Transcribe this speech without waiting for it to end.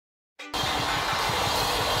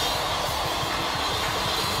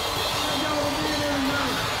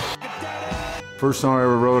First song I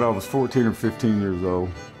ever wrote, I was 14 or 15 years old.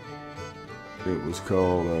 It was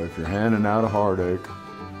called If You're Handing Out a Heartache.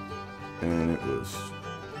 And it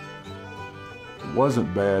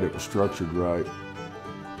wasn't bad, it was structured right,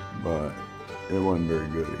 but it wasn't very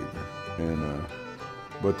good either. And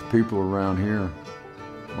but the people around here,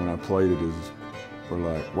 when I played it, were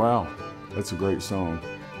like, wow, that's a great song.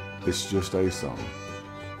 It's just a song.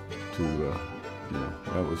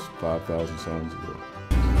 That was 5,000 songs ago.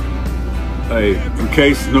 Hey, in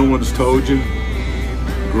case no one's told you,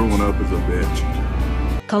 growing up is a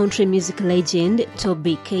bitch. Country music legend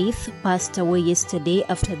Toby Keith passed away yesterday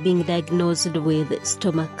after being diagnosed with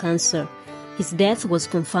stomach cancer. His death was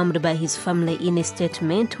confirmed by his family in a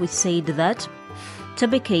statement which said that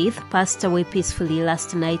Toby Keith passed away peacefully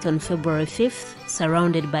last night on February 5th,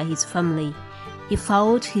 surrounded by his family. He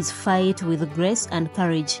fought his fight with grace and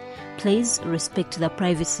courage. Please respect the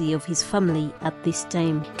privacy of his family at this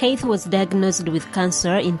time. Keith was diagnosed with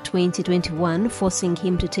cancer in 2021, forcing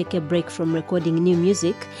him to take a break from recording new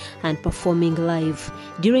music and performing live.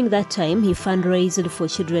 During that time, he fundraised for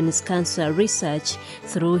children's cancer research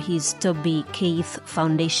through his Toby Keith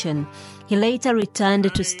Foundation. He later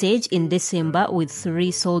returned to stage in December with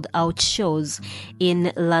 3 sold-out shows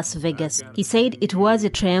in Las Vegas. He said it was a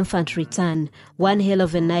triumphant return, one hell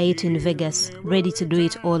of a night in Vegas, ready to do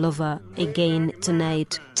it all over again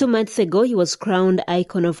tonight. 2 months ago, he was crowned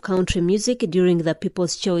icon of country music during the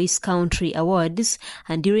People's Choice Country Awards,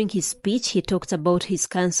 and during his speech, he talked about his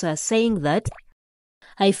cancer, saying that,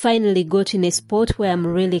 "I finally got in a spot where I'm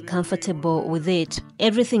really comfortable with it.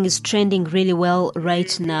 Everything is trending really well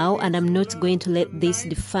right now, and I'm not going to let this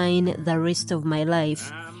define the rest of my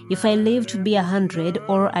life. If I live to be 100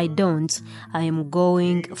 or I don't, I am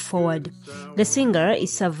going forward." The singer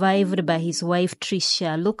is survived by his wife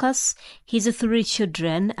Tricia Lucas, his 3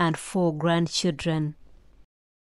 children and 4 grandchildren.